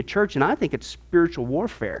problem with the church, and I think it's spiritual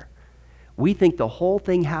warfare, we think the whole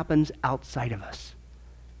thing happens outside of us.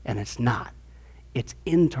 And it's not. It's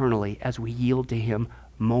internally as we yield to Him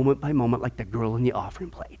moment by moment, like the girl in the offering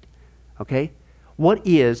plate. Okay? What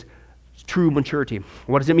is true maturity?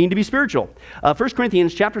 What does it mean to be spiritual? 1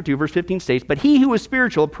 Corinthians chapter 2, verse 15 states, "But he who is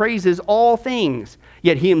spiritual praises all things,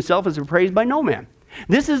 yet he himself is appraised by no man."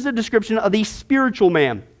 This is a description of the spiritual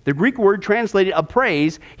man. The Greek word translated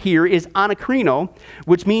appraise here is anakrino,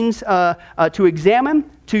 which means to examine.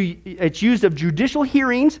 It's used of judicial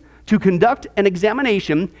hearings, to conduct an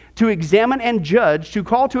examination, to examine and judge, to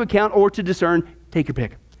call to account, or to discern. Take your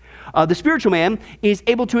pick. The spiritual man is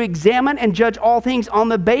able to examine and judge all things on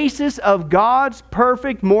the basis of God's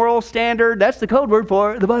perfect moral standard. That's the code word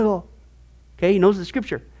for the Bible. Okay, he knows the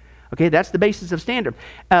Scripture. Okay, that's the basis of standard.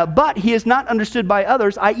 But he is not understood by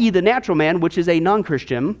others, i.e. the natural man, which is a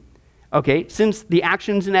non-Christian. Okay, since the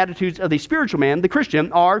actions and attitudes of the spiritual man, the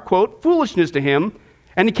Christian, are, quote, foolishness to him,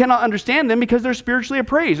 And he cannot understand them because they're spiritually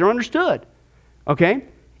appraised or understood. Okay?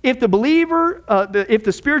 If if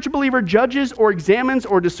the spiritual believer judges or examines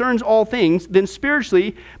or discerns all things, then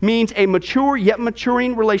spiritually means a mature yet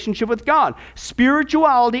maturing relationship with God.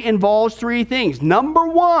 Spirituality involves three things. Number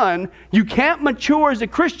one, you can't mature as a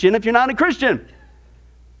Christian if you're not a Christian.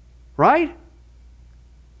 Right?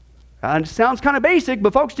 It sounds kind of basic,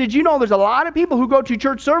 but folks, did you know there's a lot of people who go to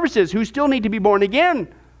church services who still need to be born again?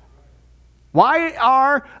 Why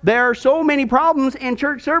are there so many problems in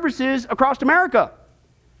church services across America?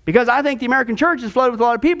 Because I think the American church is flooded with a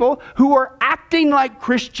lot of people who are acting like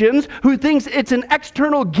Christians, who thinks it's an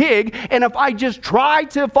external gig, and if I just try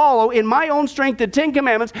to follow in my own strength the 10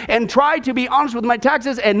 Commandments and try to be honest with my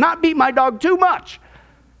taxes and not beat my dog too much,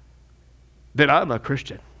 then I'm a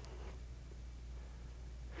Christian.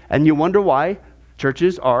 And you wonder why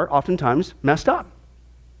churches are oftentimes messed up.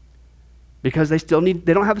 Because they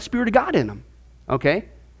don't have the Spirit of God in them. Okay?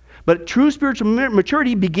 But true spiritual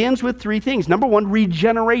maturity begins with three things. Number one,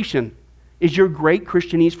 regeneration is your great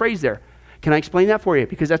Christianese phrase there. Can I explain that for you?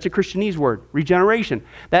 Because that's a Christianese word, regeneration.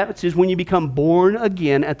 That is when you become born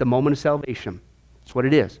again at the moment of salvation. That's what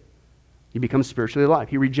it is. You become spiritually alive.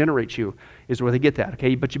 He regenerates you is where they get that.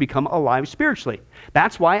 Okay? But you become alive spiritually.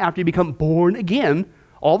 That's why after you become born again,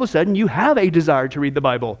 all of a sudden you have a desire to read the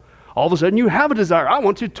Bible. All of a sudden you have a desire. I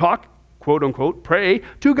want to talk, quote unquote, pray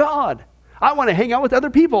to God. I want to hang out with other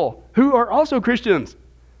people who are also Christians.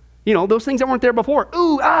 You know, those things that weren't there before.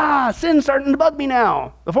 Sin's starting to bug me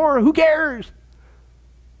now. Before, who cares?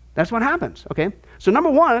 That's what happens, okay? So number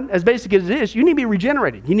one, as basic as it is, you need to be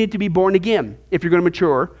regenerated. You need to be born again if you're going to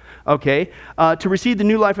mature, okay? To receive the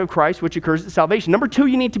new life of Christ, which occurs at salvation. Number two,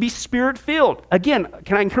 you need to be Spirit-filled. Again,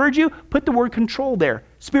 can I encourage you? Put the word control there.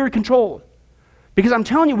 Spirit-controlled. Because I'm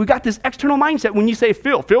telling you, we've got this external mindset when you say,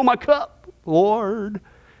 fill my cup, Lord.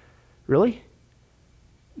 Really?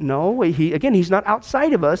 No, he's not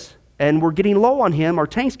outside of us, and we're getting low on him, our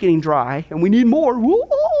tank's getting dry, and we need more. Woo!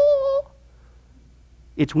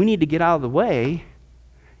 It's we need to get out of the way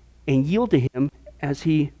and yield to him as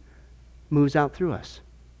he moves out through us.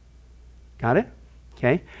 Got it?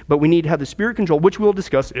 Okay? But we need to have the Spirit control, which we'll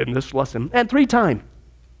discuss in this lesson. And 3 times.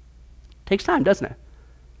 Takes time, doesn't it?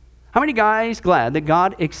 How many guys glad that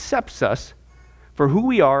God accepts us for who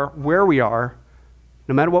we are, where we are,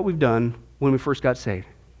 no matter what we've done when we first got saved?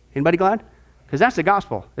 Anybody glad? Because that's the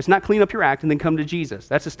gospel. It's not clean up your act and then come to Jesus.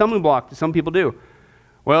 That's a stumbling block that some people do.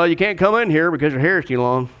 Well, you can't come in here because your hair's too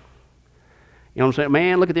long. You know what I'm saying?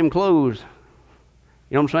 Man, look at them clothes.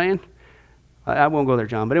 You know what I'm saying? I won't go there,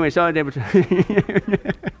 John. But anyway, so I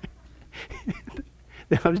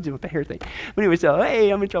was doing the hair thing. But anyway, so, hey,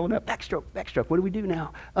 I'm in trouble now. Backstroke. What do we do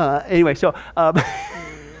now? Anyway, so...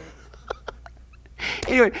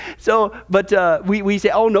 Anyway, so, but we say,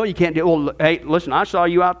 oh, no, you can't do it. Well, hey, listen, I saw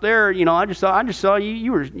you out there. You know, I just saw you.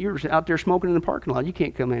 You were out there smoking in the parking lot. You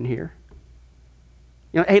can't come in here.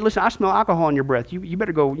 You know, hey, listen, I smell alcohol in your breath. You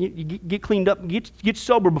better go. You get cleaned up. Get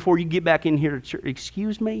sober before you get back in here to church.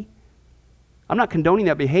 Excuse me? I'm not condoning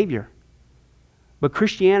that behavior. But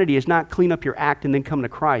Christianity is not clean up your act and then come to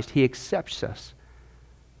Christ. He accepts us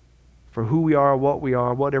for who we are, what we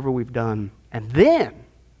are, whatever we've done. And then...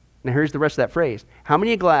 Now here's the rest of that phrase. How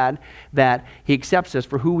many are glad that he accepts us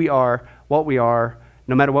for who we are, what we are,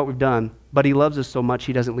 no matter what we've done, but he loves us so much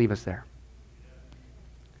he doesn't leave us there?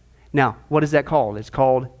 Now, what is that called? It's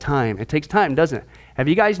called time. It takes time, doesn't it? Have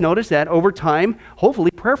you guys noticed that over time,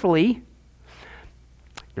 hopefully, prayerfully,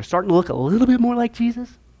 you're starting to look a little bit more like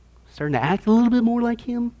Jesus? Starting to act a little bit more like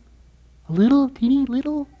him? A little, teeny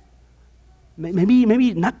little?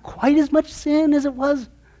 Maybe not quite as much sin as it was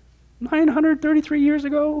 933 years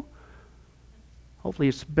ago. Hopefully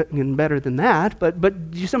it's getting better than that, but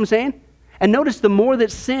do you see what I'm saying? And notice the more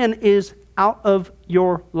that sin is out of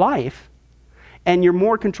your life and you're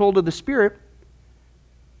more controlled of the Spirit,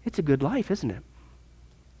 it's a good life, isn't it?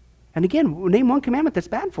 And again, we'll name one commandment that's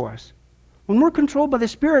bad for us. When we're controlled by the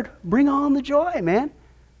Spirit, bring on the joy, man.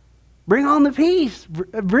 Bring on the peace.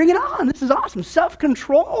 Bring it on. This is awesome.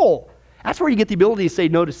 Self-control. That's where you get the ability to say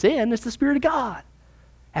no to sin. It's the Spirit of God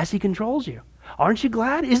as he controls you. Aren't you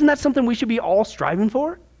glad? Isn't that something we should be all striving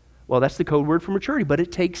for? Well, that's the code word for maturity, but it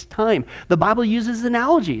takes time. The Bible uses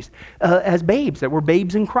analogies as babes, that we're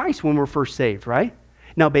babes in Christ when we're first saved, right?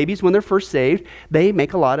 Now, babies, when they're first saved, they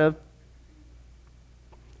make a lot of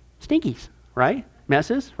stinkies, right?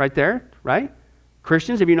 Messes right there, right?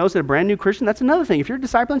 Christians, if you notice that a brand new Christian, that's another thing. If you're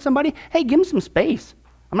discipling somebody, hey, give them some space.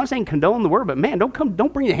 I'm not saying condone the word, but man,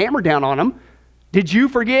 don't bring the hammer down on them. Did you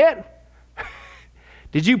forget?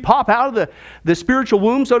 Did you pop out of the spiritual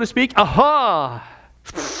womb, so to speak? Aha!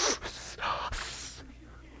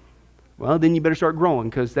 Well, then you better start growing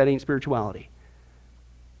because that ain't spirituality.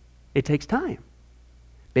 It takes time.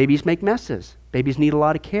 Babies make messes. Babies need a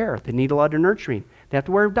lot of care. They need a lot of nurturing. They have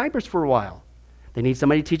to wear diapers for a while. They need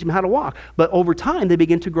somebody to teach them how to walk. But over time, they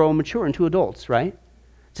begin to grow and mature into adults, right?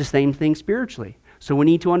 It's the same thing spiritually. So we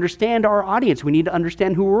need to understand our audience. We need to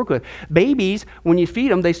understand who we work with. Babies, when you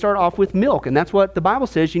feed them, they start off with milk, and that's what the Bible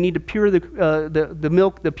says. You need to pure the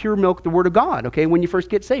milk, the pure milk, the Word of God. Okay, when you first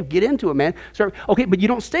get saved, get into it, man. Okay, but you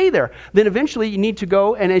don't stay there. Then eventually you need to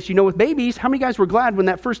go, and as you know, with babies, how many guys were glad when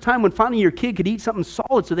that first time when finally your kid could eat something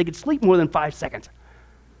solid so they could sleep more than 5 seconds?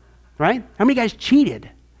 Right? How many guys cheated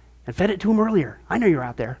and fed it to them earlier? I know you're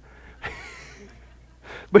out there.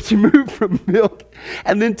 But you move from milk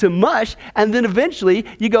and then to mush, and then eventually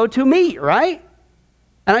you go to meat, right?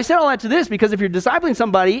 And I said all that to this because if you're discipling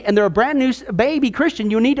somebody and they're a brand new baby Christian,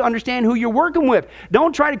 you need to understand who you're working with.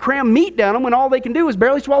 Don't try to cram meat down them when all they can do is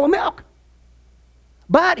barely swallow milk.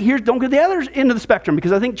 But don't go to the other end of the spectrum,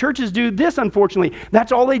 because I think churches do this, unfortunately.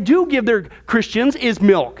 That's all they do give their Christians is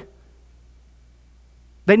milk.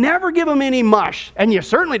 They never give them any mush, and you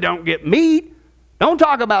certainly don't get meat. Don't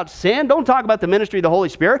talk about sin. Don't talk about the ministry of the Holy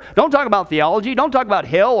Spirit. Don't talk about theology. Don't talk about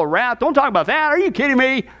hell or wrath. Don't talk about that. Are you kidding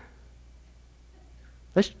me?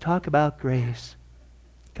 Let's talk about grace,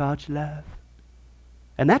 God's love.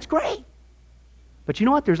 And that's great. But you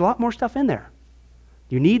know what? There's a lot more stuff in there.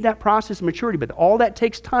 You need that process of maturity, but all that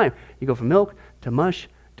takes time. You go from milk to mush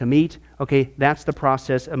to meat. Okay, that's the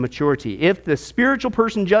process of maturity. If the spiritual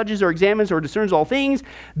person judges or examines or discerns all things,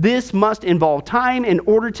 this must involve time in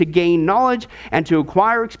order to gain knowledge and to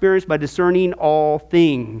acquire experience by discerning all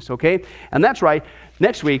things. Okay, and that's right.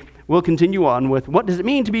 Next week, we'll continue on with what does it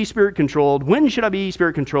mean to be spirit-controlled? When should I be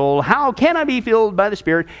spirit-controlled? How can I be filled by the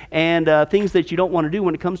Spirit? And things that you don't want to do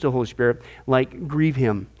when it comes to the Holy Spirit, like grieve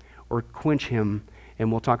Him or quench Him.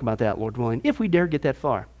 And we'll talk about that, Lord willing, if we dare get that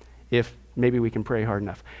far. If maybe we can pray hard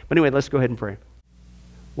enough. But anyway, let's go ahead and pray.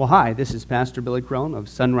 Well, hi, this is Pastor Billy Crone of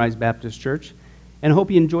Sunrise Baptist Church, and I hope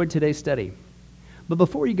you enjoyed today's study. But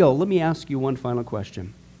before you go, let me ask you one final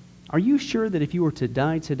question. Are you sure that if you were to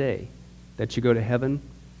die today, that you go to heaven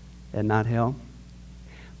and not hell?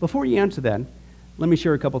 Before you answer that, let me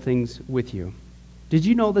share a couple things with you. Did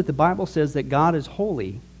you know that the Bible says that God is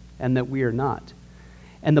holy and that we are not?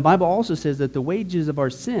 And the Bible also says that the wages of our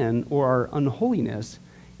sin or our unholiness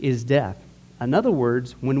is death. In other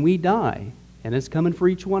words, when we die, and it's coming for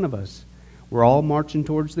each one of us, we're all marching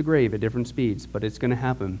towards the grave at different speeds, but it's going to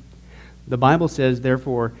happen. The Bible says,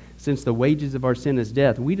 therefore, since the wages of our sin is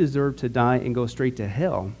death, we deserve to die and go straight to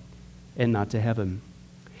hell and not to heaven.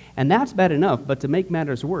 And that's bad enough, but to make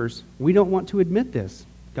matters worse, we don't want to admit this.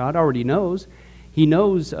 God already knows. He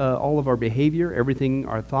knows all of our behavior, everything,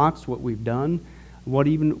 our thoughts, what we've done, what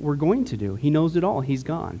even we're going to do. He knows it all. He's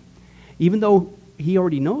gone. Even though He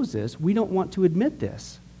already knows this, we don't want to admit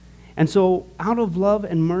this. And so, out of love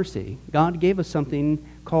and mercy, God gave us something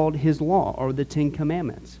called His law, or the 10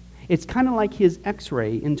 Commandments. It's kind of like His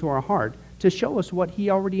x-ray into our heart to show us what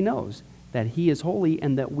He already knows, that He is holy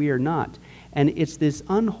and that we are not. And it's this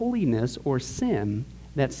unholiness or sin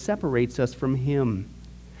that separates us from Him.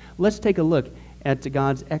 Let's take a look at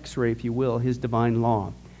God's x-ray, if you will, His divine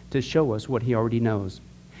law, to show us what He already knows.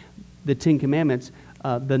 The 10 Commandments,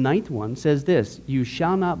 the 9th one says this: you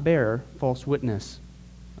shall not bear false witness.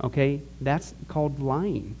 Okay? That's called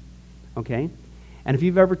lying. Okay? And if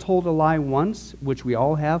you've ever told a lie once, which we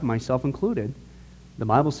all have, myself included, the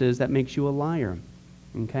Bible says that makes you a liar.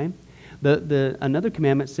 Okay? Another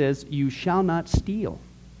commandment says you shall not steal.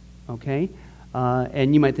 Okay?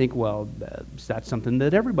 And you might think, well, that's something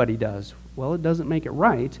that everybody does. Well, it doesn't make it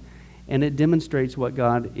right, and it demonstrates what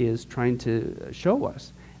God is trying to show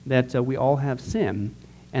us, that we all have sin,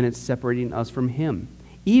 and it's separating us from Him.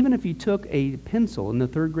 Even if you took a pencil in the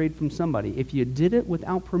 3rd grade from somebody, if you did it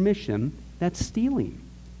without permission, that's stealing.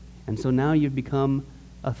 And so now you've become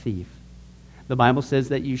a thief. The Bible says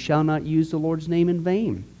that you shall not use the Lord's name in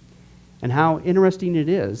vain. And how interesting it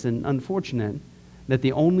is and unfortunate that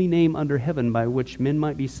the only name under heaven by which men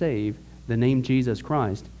might be saved, the name Jesus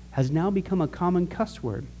Christ, has now become a common cuss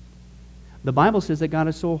word. The Bible says that God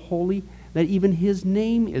is so holy that even His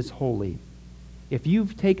name is holy. If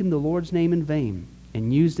you've taken the Lord's name in vain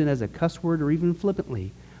and used it as a cuss word or even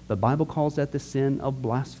flippantly, the Bible calls that the sin of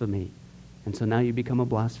blasphemy. And so now you become a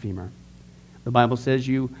blasphemer. The Bible says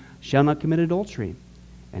you shall not commit adultery.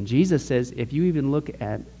 And Jesus says if you even look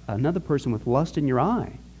at another person with lust in your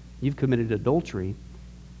eye, you've committed adultery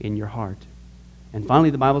in your heart. And finally,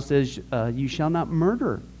 the Bible says you shall not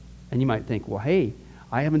murder. And you might think, well, hey,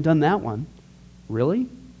 I haven't done that one. Really?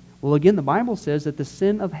 Well, again, the Bible says that the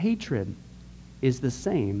sin of hatred is the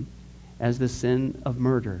same as the sin of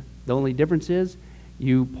murder. The only difference is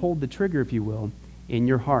you pulled the trigger, if you will, in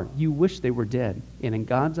your heart. You wish they were dead. And in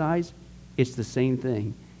God's eyes, it's the same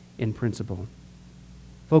thing in principle.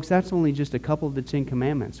 Folks, that's only just a couple of the 10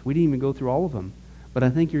 Commandments. We didn't even go through all of them. But I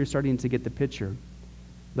think you're starting to get the picture.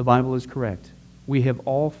 The Bible is correct. We have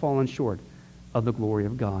all fallen short of the glory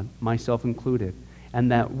of God, myself included, and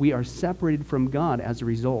that we are separated from God as a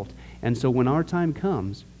result. And so when our time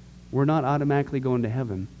comes, we're not automatically going to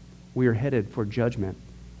heaven. We are headed for judgment.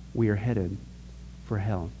 We are headed for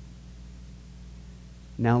hell.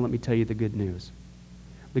 Now let me tell you the good news.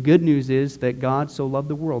 The good news is that God so loved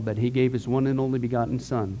the world that he gave his one and only begotten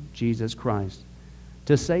Son, Jesus Christ,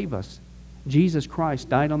 to save us. Jesus Christ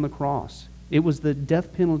died on the cross. It was the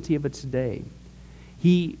death penalty of its day.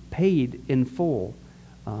 He paid in full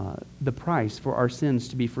the price for our sins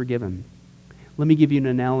to be forgiven. Let me give you an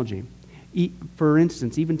analogy. For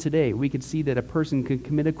instance, even today, we could see that a person could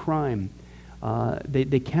commit a crime.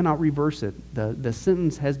 They cannot reverse it. The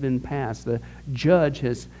sentence has been passed. The judge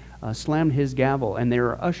has slammed his gavel, and they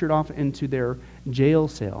are ushered off into their jail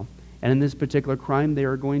cell. And in this particular crime, they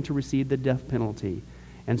are going to receive the death penalty.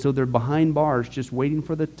 And so they're behind bars just waiting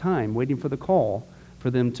for the time, waiting for the call for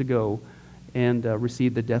them to go and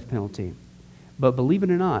receive the death penalty. But believe it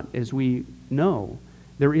or not, as we know,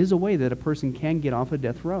 there is a way that a person can get off a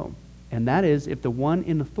death row. And that is if the one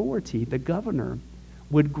in authority, the governor,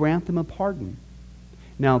 would grant them a pardon.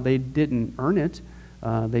 Now, they didn't earn it.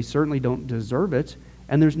 They certainly don't deserve it.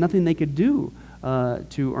 And there's nothing they could do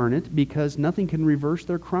to earn it because nothing can reverse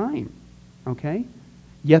their crime. Okay?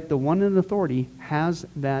 Yet the one in authority has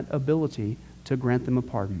that ability to grant them a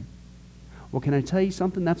pardon. Well, can I tell you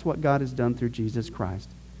something? That's what God has done through Jesus Christ.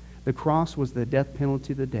 The cross was the death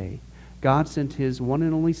penalty of the day. God sent his one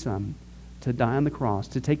and only Son to die on the cross,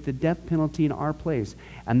 to take the death penalty in our place,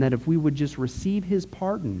 and that if we would just receive his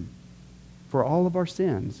pardon for all of our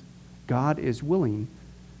sins, God is willing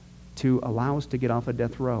to allow us to get off a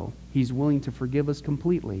death row. He's willing to forgive us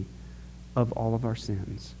completely of all of our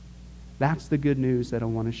sins. That's the good news that I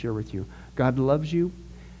want to share with you. God loves you.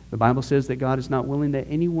 The Bible says that God is not willing that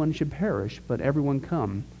anyone should perish, but everyone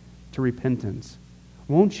come to repentance.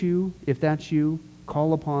 Won't you, if that's you,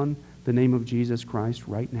 call upon the name of Jesus Christ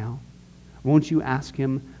right now? Won't you ask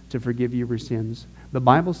him to forgive you your sins? The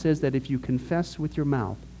Bible says that if you confess with your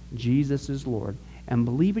mouth Jesus is Lord and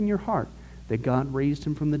believe in your heart that God raised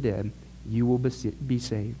him from the dead, you will be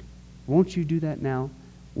saved. Won't you do that now,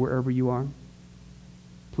 wherever you are?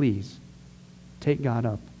 Please, take God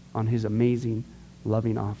up on his amazing,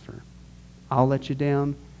 loving offer. I'll let you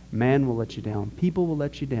down. Man will let you down. People will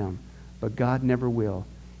let you down. But God never will.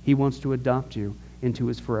 He wants to adopt you into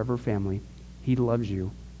his forever family. He loves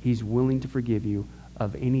you. He's willing to forgive you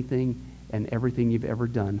of anything and everything you've ever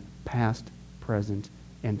done, past, present,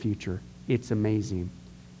 and future. It's amazing.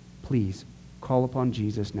 Please, call upon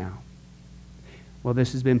Jesus now. Well,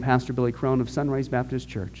 this has been Pastor Billy Crone of Sunrise Baptist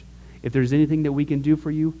Church. If there's anything that we can do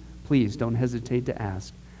for you, please don't hesitate to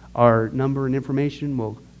ask. Our number and information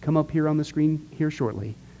will come up here on the screen here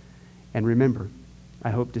shortly. And remember,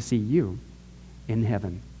 I hope to see you in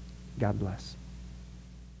heaven. God bless.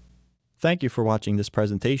 Thank you for watching this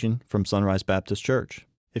presentation from Sunrise Baptist Church.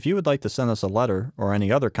 If you would like to send us a letter or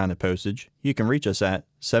any other kind of postage, you can reach us at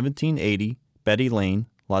 1780 Betty Lane,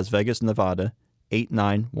 Las Vegas, Nevada,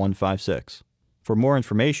 89156. For more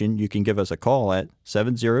information, you can give us a call at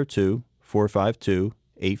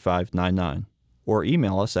 702-452-8599 or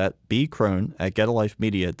email us at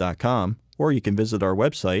bcrone@getalifemedia.com, or you can visit our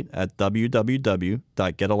website at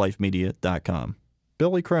www.getalifemedia.com.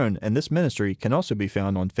 Billy Crone and this ministry can also be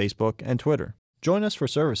found on Facebook and Twitter. Join us for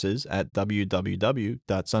services at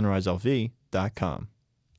www.sunriselv.com.